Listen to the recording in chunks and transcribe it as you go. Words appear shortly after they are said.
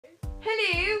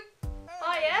Hello!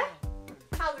 Hiya!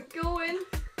 How's it going?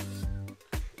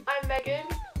 I'm Megan.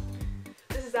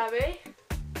 This is Abby.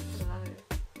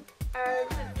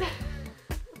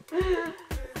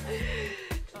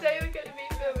 Today we're going to be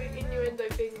filming Innuendo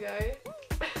Bingo.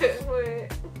 We're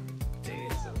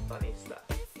doing some funny stuff.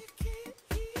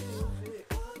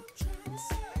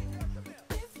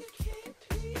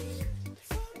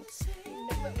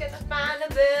 Never gonna find a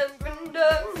different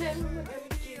dog.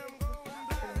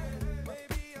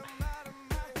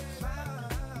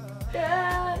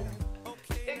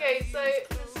 Okay, so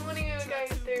this morning we were going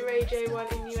through Radio 1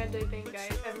 Innuendo Bingo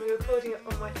and we were recording it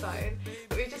on my phone,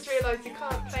 but we just realised you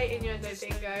can't play Innuendo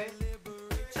Bingo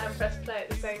and press play at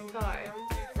the same time.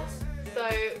 So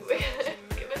we're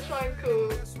going to try and call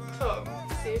Tom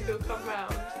to see if he'll come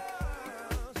round.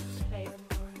 Play them.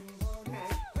 Okay.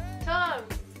 Tom!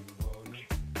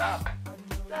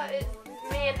 That is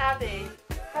me and Abby.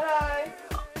 Hello!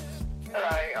 Hello,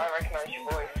 I recognise your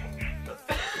voice.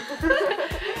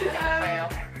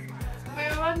 We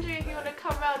were wondering if you want to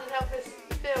come round and help us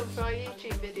film for our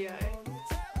YouTube video.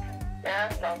 Yeah,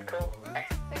 sounds cool.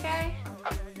 Okay?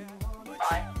 Bye.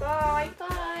 Bye.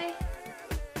 Bye.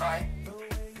 Bye.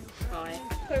 Bye.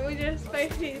 So we just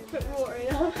basically put water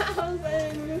in our house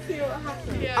and we'll see what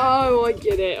happens. Yeah. Oh, I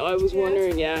get it. I was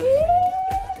wondering, yeah.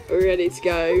 We're ready to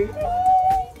go.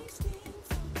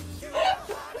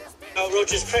 Now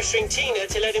Roger's pressuring Tina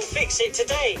to let him fix it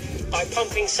today by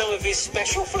pumping some of his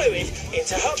special fluid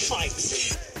into her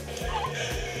pipes.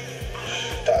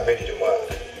 That really didn't work.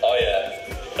 Oh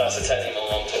yeah, that's the technique my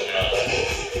mum taught me now.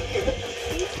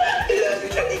 He learned the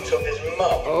techniques off his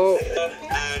mum. Oh.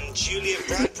 And Julia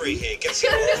Bradbury here gets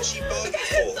what she bargained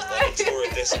for on the tour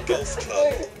of this golf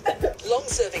club.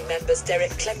 Long-serving members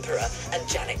Derek Klemperer and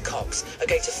Janet Cox are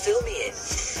going to fill me in,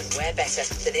 and where better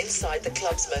than inside the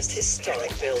club's most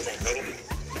historic building.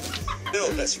 Bill,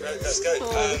 let's go.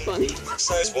 Oh, funny.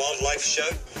 So it's wildlife show.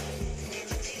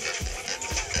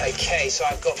 Okay, so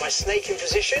I've got my snake in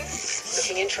position.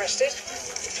 Looking interested?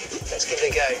 Let's give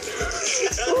it a go.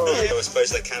 I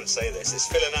suppose I can say this. It's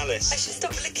Phil and I Alice. should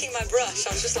stop licking my brush.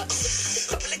 I was just like,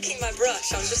 stop licking my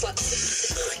brush. I was just like,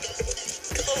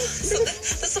 oh,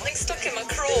 there's something stuck in my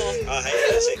craw. I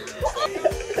hate music.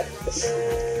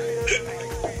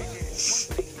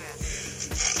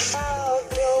 Oh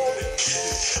no.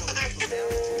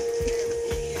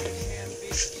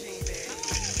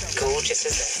 Gorgeous,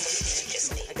 isn't it? You just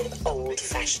need a bit of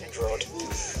old-fashioned rod.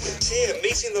 Here,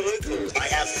 meeting the locals. I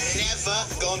have never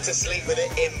gone to sleep with it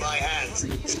in my hand.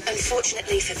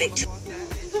 Unfortunately for Victor.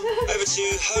 Over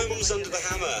to Homes Under the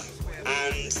Hammer.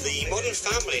 And the modern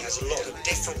family has a lot of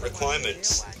different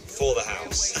requirements for the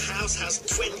house. The house has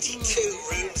 22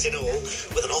 rooms in all,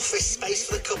 with an office space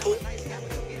for the couple.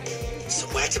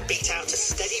 Somewhere to beat out a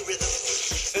steady rhythm.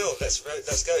 Phil, let's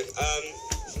go.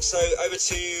 So over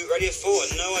to Radio 4.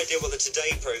 No idea what the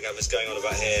Today programme is going on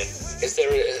about here. Is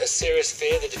there a serious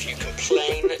fear that if you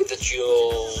complain that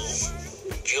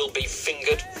you'll be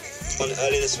fingered? One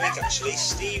earlier this week, actually.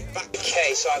 Steve back.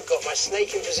 Okay, so I've got my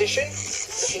snake in position.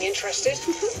 Looking interested?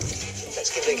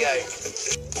 Let's give it a go.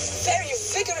 Very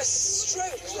vigorous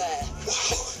stroke there.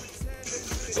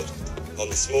 Wow. On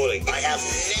this morning. I have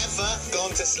never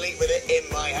gone to sleep with it in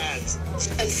my hand.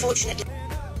 Unfortunately.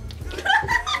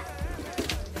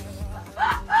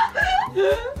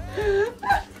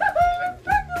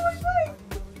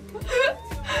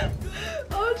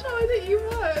 I'll try that you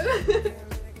won't. Is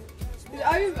it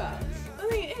over? I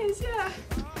think it is, yeah.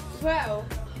 Well,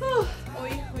 we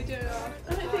do it off.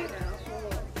 I don't think.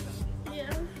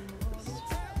 Yeah.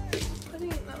 I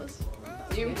think that was.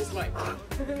 You were just like,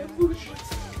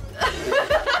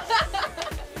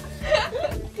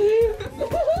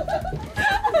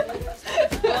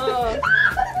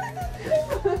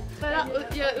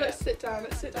 Yeah, let's sit down.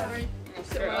 Sit like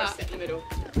that. sit in the middle.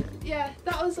 Yeah,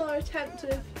 that was our attempt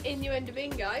of Innuendo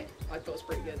Bingo. I thought it was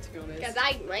pretty good, to be honest. Because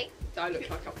I right. I look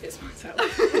like I've pissed myself.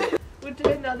 We'll do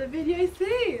another video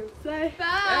soon. So bye.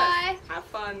 Yeah, have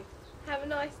fun. Have a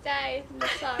nice day in the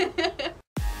sun. We'll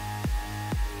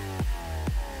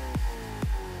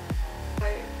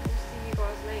see you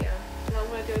guys later. And I'm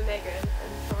going to do a Megan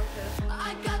and try to...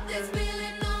 I got this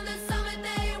feeling on the summer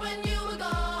day when you were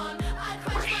gone. I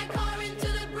crashed my car into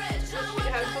the bridge. I was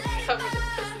Yeah,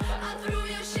 I threw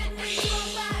your shit in your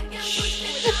bag and pushed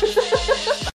it down.